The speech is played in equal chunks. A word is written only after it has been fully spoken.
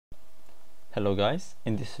Hello guys,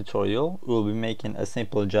 in this tutorial we'll be making a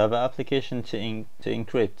simple Java application to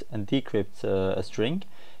encrypt and decrypt a string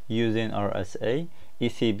using RSA,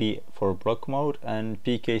 ECB for block mode and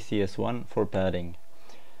PKCS1 for padding.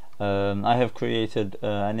 I have created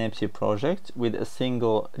an empty project with a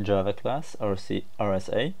single Java class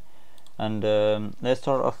RSA, and let's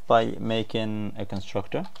start off by making a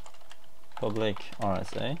constructor, public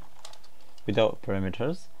RSA without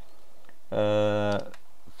parameters.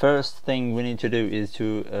 First thing we need to do is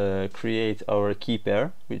to create our key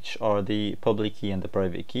pair, which are the public key and the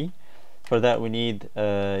private key. For that we need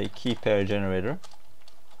a key pair generator.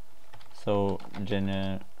 So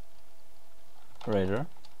generator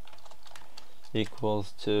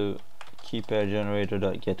equals to key pair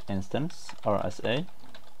generator.get instance RSA,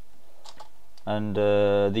 and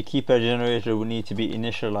the key pair generator will need to be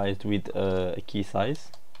initialized with a key size.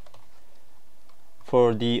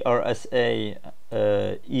 For the RSA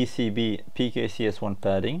ECB PKCS1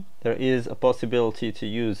 padding, there is a possibility to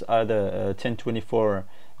use either 1024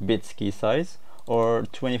 bits key size or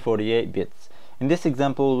 2048 bits. In this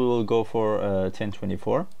example we will go for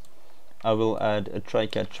 1024. I will add a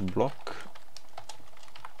try-catch block,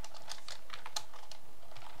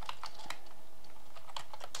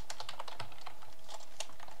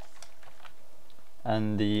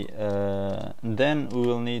 and then we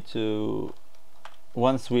will need to,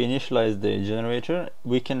 once we initialize the generator,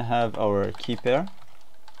 we can have our key pair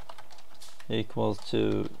equals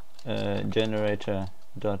to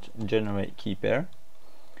generator.generate key pair.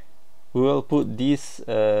 We will put these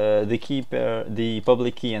the key pair, the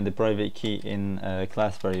public key and the private key in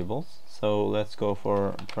class variables. So let's go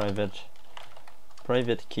for private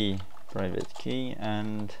key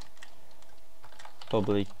and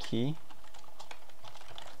public key.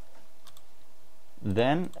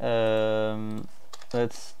 Then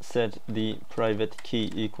let's set the private key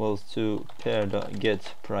equals to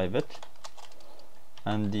pair.getPrivate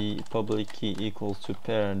and the public key equals to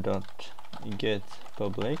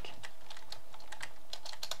pair.getPublic.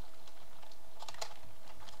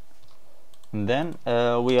 And then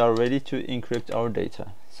we are ready to encrypt our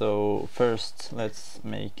data. So first let's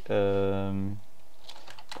make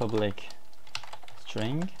public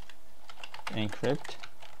string encrypt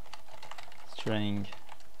string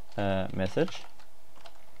message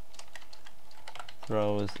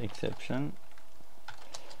throws exception,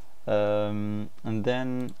 and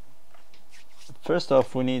then first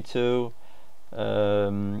off we need to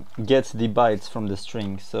get the bytes from the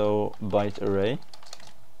string. So byte array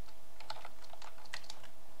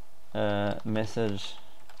message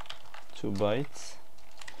to bytes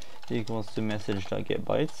equals to message.get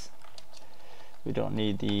bytes. We don't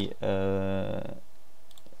need the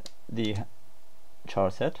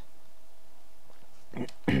char set.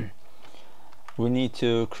 We need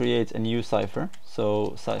to create a new cipher,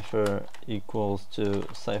 so cipher equals to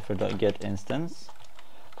cipher.get instance.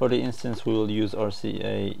 For the instance we will use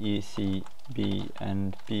RSA, ECB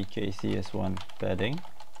and PKCS1 padding.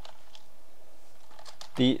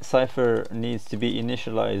 The cipher needs to be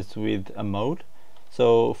initialized with a mode,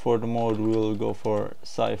 so for the mode we will go for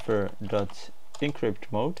cipher.encrypt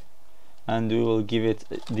mode, and we will give it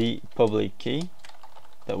the public key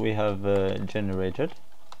that we have generated.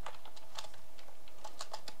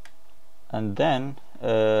 And then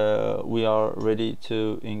we are ready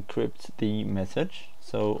to encrypt the message.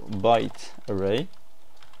 So byte array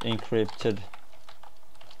encrypted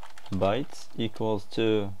bytes equals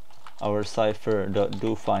to our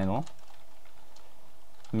cipher.doFinal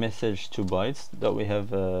message to bytes that we have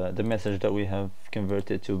the message that we have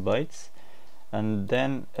converted to bytes. And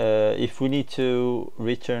then if we need to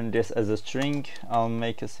return this as a string, I'll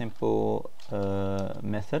make a simple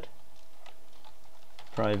method,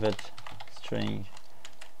 private string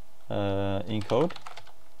encode.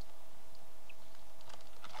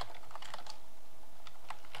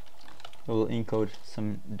 We'll encode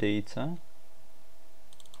some data.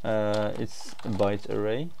 It's a byte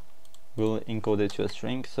array. We'll encode it to a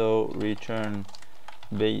string, so return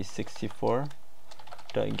base64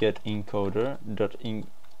 get encoder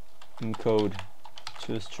encode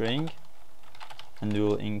to string, and we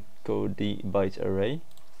will encode the byte array.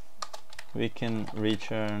 We can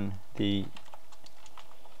return the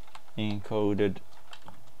encoded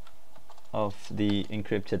of the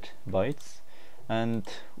encrypted bytes, and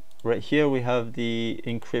right here we have the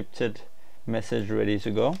encrypted message ready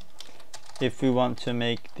to go. If we want to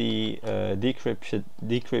make the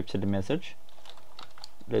decrypted message,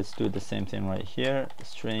 let's do the same thing right here,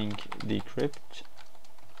 string decrypt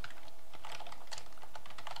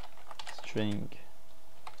string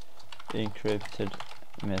encrypted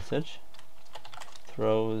message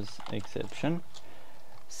throws exception.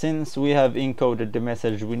 Since we have encoded the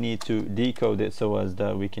message, we need to decode it so as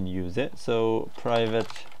that we can use it. So private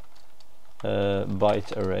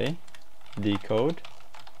byte array decode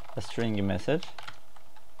a string message.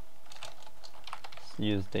 Let's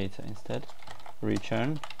use data instead.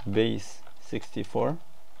 Return base 64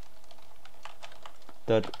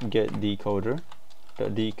 dot get decoder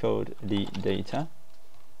dot decode the data,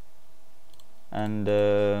 and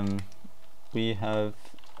we have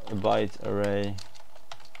a byte array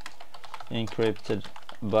encrypted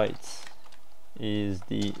bytes is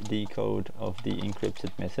the decode of the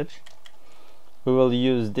encrypted message. We will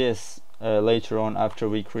use this later on after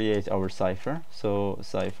we create our cipher. So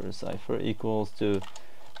cipher equals to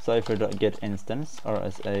cipher.get instance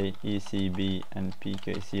RSA ECB and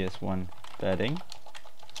PKCS1 padding.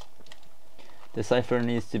 The cipher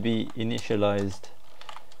needs to be initialized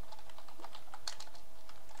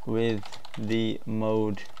with the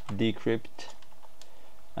mode decrypt,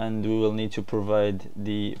 and we will need to provide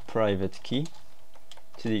the private key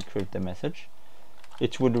to decrypt the message.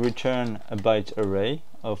 It would return a byte array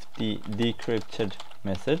of the decrypted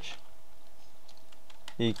message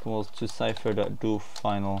equals to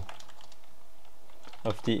cipher.doFinal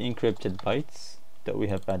of the encrypted bytes that we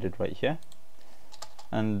have added right here,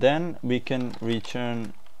 and then we can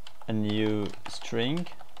return a new string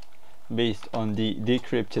based on the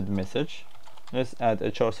decrypted message. Let's add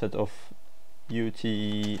a char set of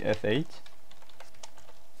UTF-8,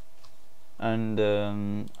 and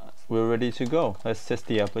we're ready to go. Let's test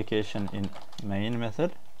the application in main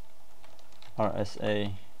method.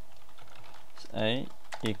 RSA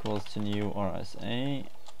equals to new RSA,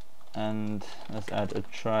 and let's add a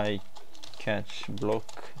try catch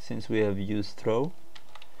block since we have used throw.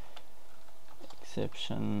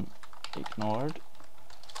 Exception ignored,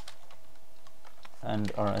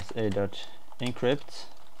 and RSA.encrypt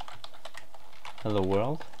hello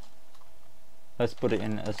world. Let's put it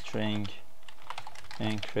in a string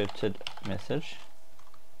encrypted message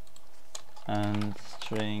and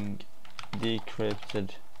string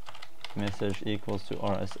decrypted message equals to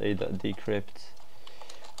RSA.decrypt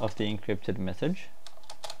of the encrypted message,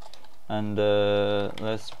 and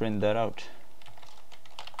let's print that out.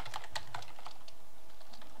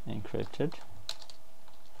 Encrypted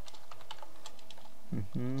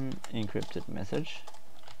encrypted message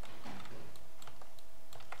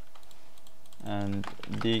and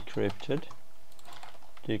decrypted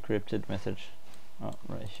message,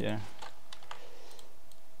 right here.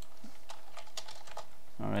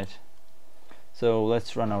 Alright, so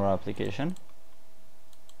let's run our application,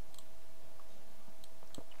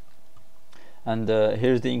 and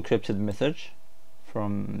here's the encrypted message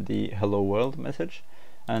from the hello world message,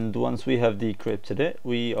 and once we have decrypted it,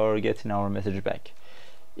 we are getting our message back.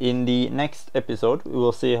 In the next episode, we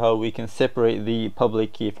will see how we can separate the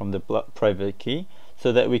public key from the private key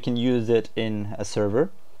so that we can use it in a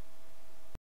server